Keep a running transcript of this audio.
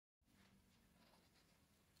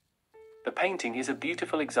The painting is a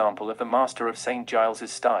beautiful example of the master of Saint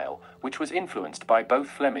Giles's style, which was influenced by both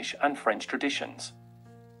Flemish and French traditions.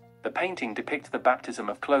 The painting depicts the baptism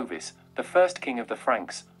of Clovis, the first king of the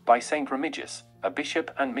Franks, by Saint Remigius, a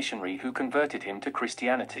bishop and missionary who converted him to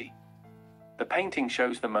Christianity. The painting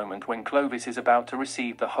shows the moment when Clovis is about to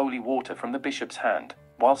receive the holy water from the bishop's hand,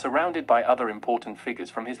 while surrounded by other important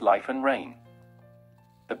figures from his life and reign.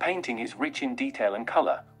 The painting is rich in detail and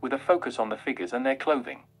color, with a focus on the figures and their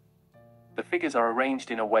clothing. The figures are arranged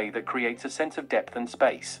in a way that creates a sense of depth and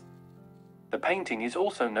space. The painting is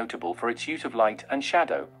also notable for its use of light and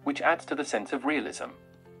shadow, which adds to the sense of realism.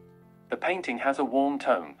 The painting has a warm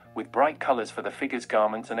tone, with bright colors for the figures'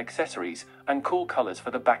 garments and accessories, and cool colors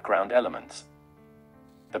for the background elements.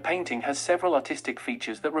 The painting has several artistic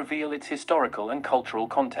features that reveal its historical and cultural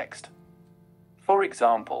context. For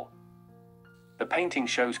example, the painting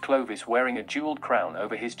shows Clovis wearing a jeweled crown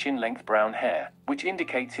over his chin-length brown hair, which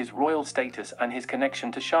indicates his royal status and his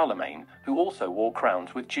connection to Charlemagne, who also wore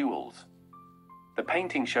crowns with jewels. The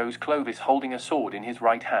painting shows Clovis holding a sword in his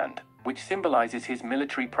right hand, which symbolizes his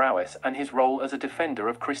military prowess and his role as a defender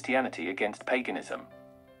of Christianity against paganism.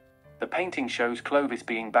 The painting shows Clovis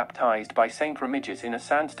being baptized by Saint Remigius in a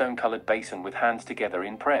sandstone-colored basin with hands together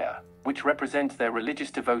in prayer, which represents their religious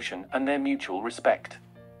devotion and their mutual respect.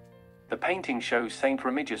 The painting shows Saint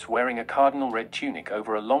Remigius wearing a cardinal-red tunic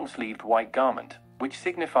over a long-sleeved white garment, which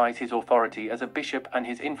signifies his authority as a bishop and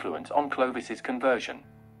his influence on Clovis's conversion.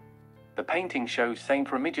 The painting shows Saint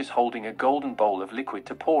Remigius holding a golden bowl of liquid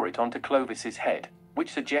to pour it onto Clovis's head,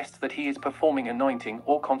 which suggests that he is performing anointing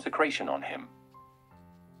or consecration on him.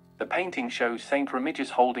 The painting shows Saint Remigius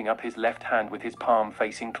holding up his left hand with his palm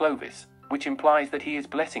facing Clovis, which implies that he is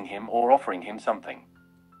blessing him or offering him something.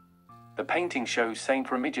 The painting shows Saint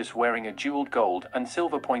Remigius wearing a jeweled gold and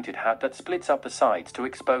silver-pointed hat that splits up the sides to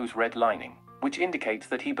expose red lining, which indicates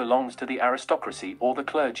that he belongs to the aristocracy or the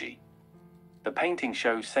clergy. The painting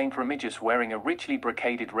shows Saint Remigius wearing a richly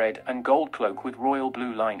brocaded red and gold cloak with royal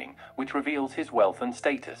blue lining, which reveals his wealth and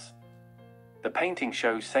status. The painting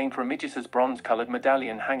shows Saint Remigius's bronze-colored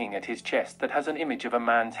medallion hanging at his chest that has an image of a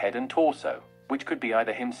man's head and torso, which could be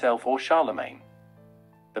either himself or Charlemagne.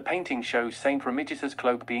 The painting shows Saint Remigius's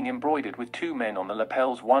cloak being embroidered with two men on the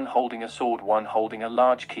lapels, one holding a sword, one holding a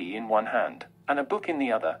large key in one hand, and a book in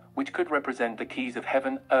the other, which could represent the keys of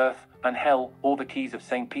heaven, earth, and hell, or the keys of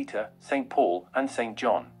St. Peter, St. Paul, and St.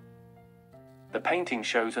 John. The painting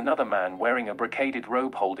shows another man wearing a brocaded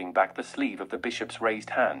robe holding back the sleeve of the bishop's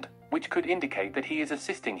raised hand, which could indicate that he is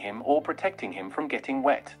assisting him or protecting him from getting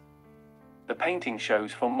wet. The painting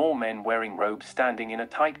shows four more men wearing robes standing in a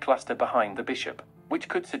tight cluster behind the bishop, which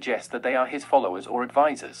could suggest that they are his followers or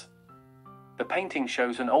advisors. The painting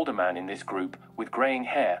shows an older man in this group, with graying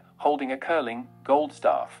hair, holding a curling, gold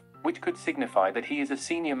staff, which could signify that he is a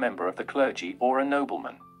senior member of the clergy or a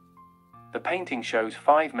nobleman. The painting shows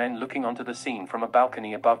five men looking onto the scene from a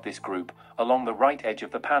balcony above this group, along the right edge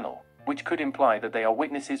of the panel, which could imply that they are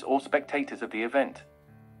witnesses or spectators of the event.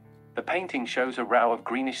 The painting shows a row of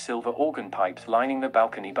greenish-silver organ pipes lining the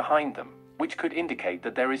balcony behind them, which could indicate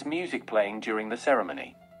that there is music playing during the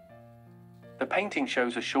ceremony. The painting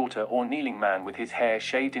shows a shorter or kneeling man with his hair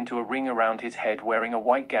shaved into a ring around his head, wearing a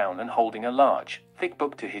white gown and holding a large, thick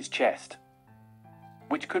book to his chest,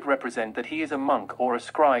 which could represent that he is a monk or a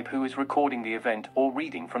scribe who is recording the event or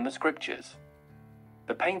reading from the scriptures.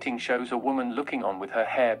 The painting shows a woman looking on with her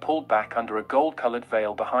hair pulled back under a gold-colored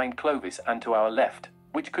veil behind Clovis and to our left,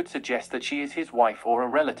 which could suggest that she is his wife or a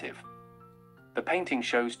relative. The painting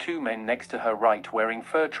shows two men next to her right wearing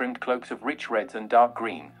fur-trimmed cloaks of rich reds and dark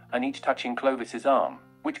green, and each touching Clovis's arm,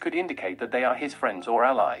 which could indicate that they are his friends or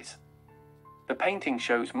allies. The painting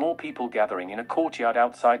shows more people gathering in a courtyard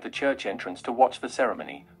outside the church entrance to watch the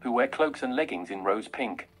ceremony, who wear cloaks and leggings in rose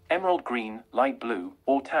pink, emerald green, light blue,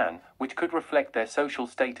 or tan, which could reflect their social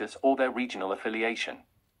status or their regional affiliation.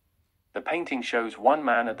 The painting shows one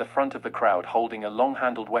man at the front of the crowd holding a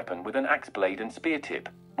long-handled weapon with an axe blade and spear tip,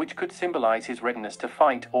 which could symbolize his readiness to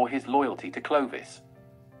fight or his loyalty to Clovis.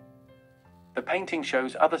 The painting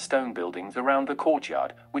shows other stone buildings around the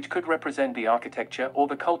courtyard, which could represent the architecture or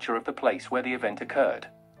the culture of the place where the event occurred.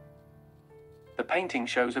 The painting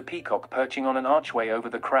shows a peacock perching on an archway over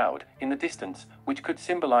the crowd, in the distance, which could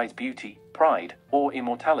symbolize beauty, pride, or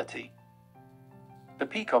immortality. The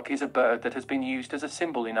peacock is a bird that has been used as a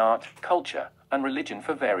symbol in art, culture, and religion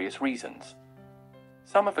for various reasons.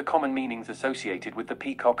 Some of the common meanings associated with the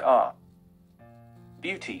peacock are: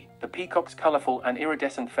 beauty. The peacock's colorful and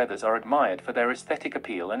iridescent feathers are admired for their aesthetic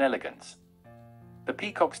appeal and elegance. The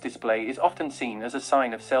peacock's display is often seen as a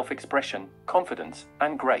sign of self-expression, confidence,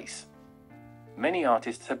 and grace. Many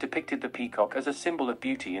artists have depicted the peacock as a symbol of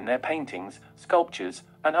beauty in their paintings, sculptures,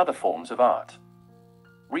 and other forms of art.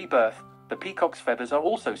 Rebirth. The peacock's feathers are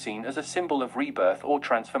also seen as a symbol of rebirth or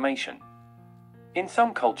transformation. In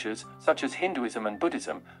some cultures, such as Hinduism and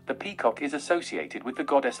Buddhism, the peacock is associated with the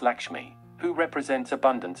goddess Lakshmi, who represents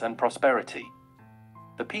abundance and prosperity.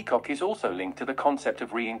 The peacock is also linked to the concept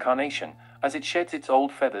of reincarnation, as it sheds its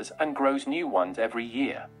old feathers and grows new ones every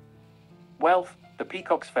year. Wealth. The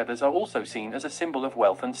peacock's feathers are also seen as a symbol of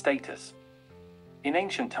wealth and status. In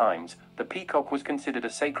ancient times, the peacock was considered a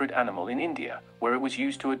sacred animal in India, where it was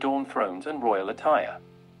used to adorn thrones and royal attire.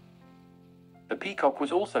 The peacock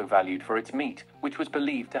was also valued for its meat, which was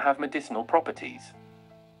believed to have medicinal properties.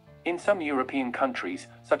 In some European countries,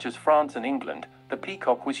 such as France and England, the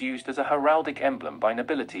peacock was used as a heraldic emblem by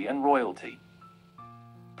nobility and royalty.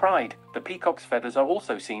 Pride. The peacock's feathers are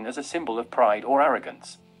also seen as a symbol of pride or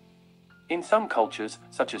arrogance. In some cultures,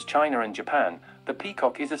 such as China and Japan, the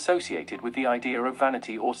peacock is associated with the idea of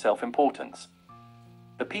vanity or self-importance.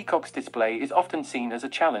 The peacock's display is often seen as a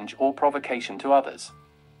challenge or provocation to others.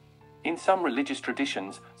 In some religious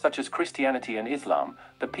traditions, such as Christianity and Islam,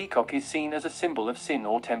 the peacock is seen as a symbol of sin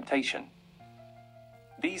or temptation.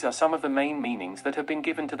 These are some of the main meanings that have been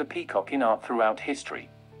given to the peacock in art throughout history.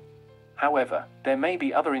 However, there may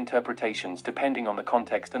be other interpretations depending on the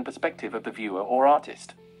context and perspective of the viewer or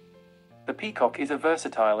artist. The peacock is a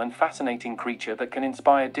versatile and fascinating creature that can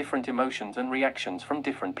inspire different emotions and reactions from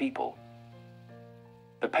different people.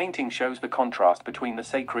 The painting shows the contrast between the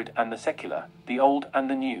sacred and the secular, the old and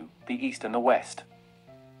the new, the East and the West.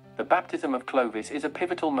 The Baptism of Clovis is a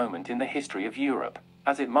pivotal moment in the history of Europe,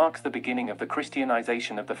 as it marks the beginning of the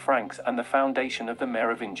Christianization of the Franks and the foundation of the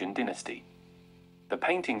Merovingian dynasty. The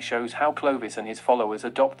painting shows how Clovis and his followers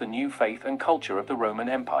adopt the new faith and culture of the Roman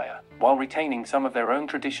Empire, while retaining some of their own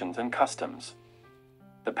traditions and customs.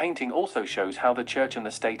 The painting also shows how the church and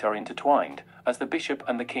the state are intertwined, as the bishop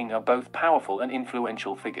and the king are both powerful and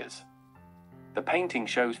influential figures. The painting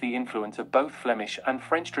shows the influence of both Flemish and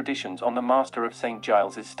French traditions on the master of Saint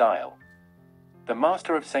Giles' style. The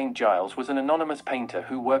master of Saint Giles was an anonymous painter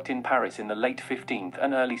who worked in Paris in the late 15th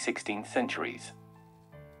and early 16th centuries.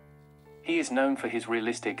 He is known for his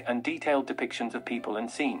realistic and detailed depictions of people and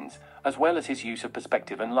scenes, as well as his use of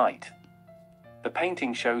perspective and light. The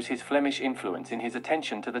painting shows his Flemish influence in his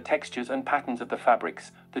attention to the textures and patterns of the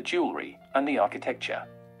fabrics, the jewelry, and the architecture.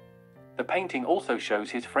 The painting also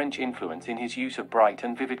shows his French influence in his use of bright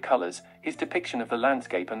and vivid colors, his depiction of the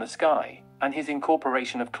landscape and the sky, and his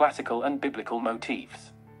incorporation of classical and biblical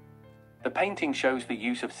motifs. The painting shows the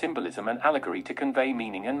use of symbolism and allegory to convey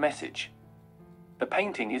meaning and message. The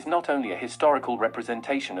painting is not only a historical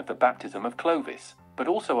representation of the baptism of Clovis, but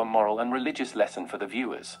also a moral and religious lesson for the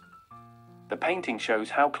viewers. The painting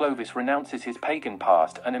shows how Clovis renounces his pagan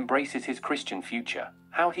past and embraces his Christian future,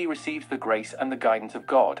 how he receives the grace and the guidance of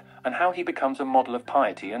God, and how he becomes a model of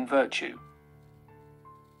piety and virtue.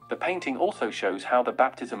 The painting also shows how the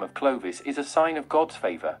baptism of Clovis is a sign of God's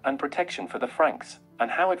favor and protection for the Franks,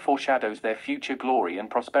 and how it foreshadows their future glory and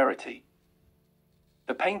prosperity.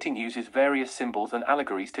 The painting uses various symbols and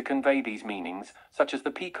allegories to convey these meanings, such as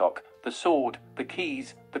the peacock, the sword, the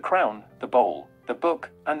keys, the crown, the bowl, the book,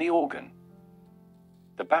 and the organ.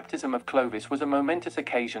 The baptism of Clovis was a momentous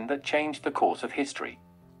occasion that changed the course of history.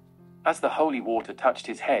 As the holy water touched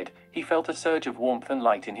his head, he felt a surge of warmth and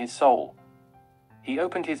light in his soul. He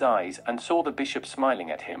opened his eyes and saw the bishop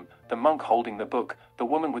smiling at him, the monk holding the book, the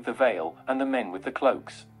woman with the veil, and the men with the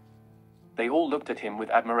cloaks. They all looked at him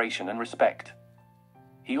with admiration and respect.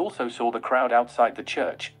 He also saw the crowd outside the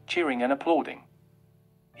church, cheering and applauding.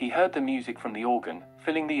 He heard the music from the organ,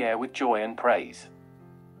 filling the air with joy and praise.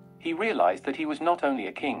 He realized that he was not only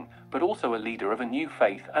a king, but also a leader of a new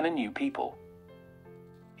faith and a new people.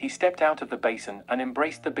 He stepped out of the basin and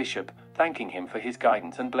embraced the bishop, thanking him for his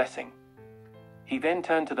guidance and blessing. He then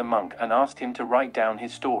turned to the monk and asked him to write down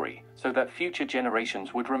his story, so that future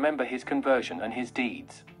generations would remember his conversion and his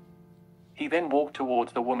deeds. He then walked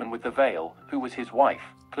towards the woman with the veil, who was his wife,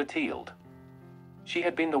 Clotilde. She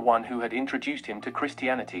had been the one who had introduced him to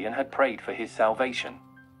Christianity and had prayed for his salvation.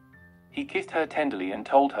 He kissed her tenderly and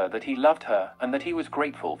told her that he loved her and that he was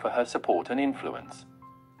grateful for her support and influence.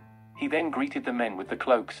 He then greeted the men with the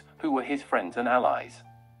cloaks, who were his friends and allies.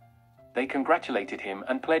 They congratulated him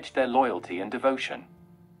and pledged their loyalty and devotion.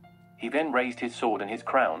 He then raised his sword and his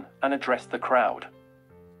crown and addressed the crowd.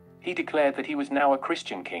 He declared that he was now a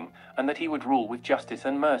Christian king and that he would rule with justice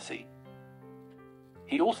and mercy.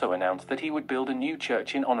 He also announced that he would build a new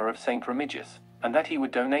church in honor of Saint Remigius, and that he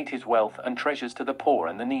would donate his wealth and treasures to the poor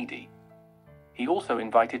and the needy. He also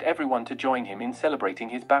invited everyone to join him in celebrating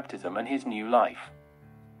his baptism and his new life.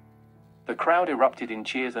 The crowd erupted in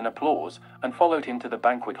cheers and applause, and followed him to the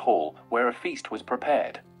banquet hall, where a feast was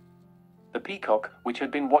prepared. The peacock, which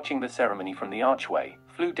had been watching the ceremony from the archway,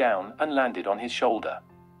 flew down and landed on his shoulder.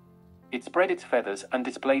 It spread its feathers and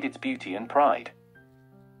displayed its beauty and pride.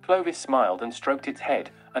 Clovis smiled and stroked its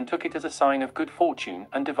head, and took it as a sign of good fortune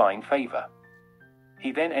and divine favor.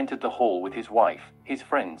 He then entered the hall with his wife, his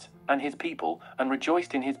friends, and his people, and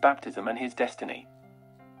rejoiced in his baptism and his destiny.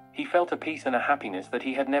 He felt a peace and a happiness that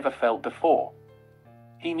he had never felt before.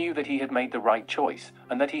 He knew that he had made the right choice,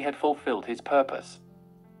 and that he had fulfilled his purpose.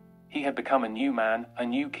 He had become a new man, a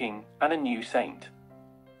new king, and a new saint.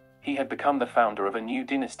 He had become the founder of a new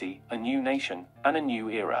dynasty, a new nation, and a new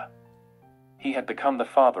era. He had become the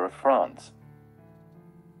father of France.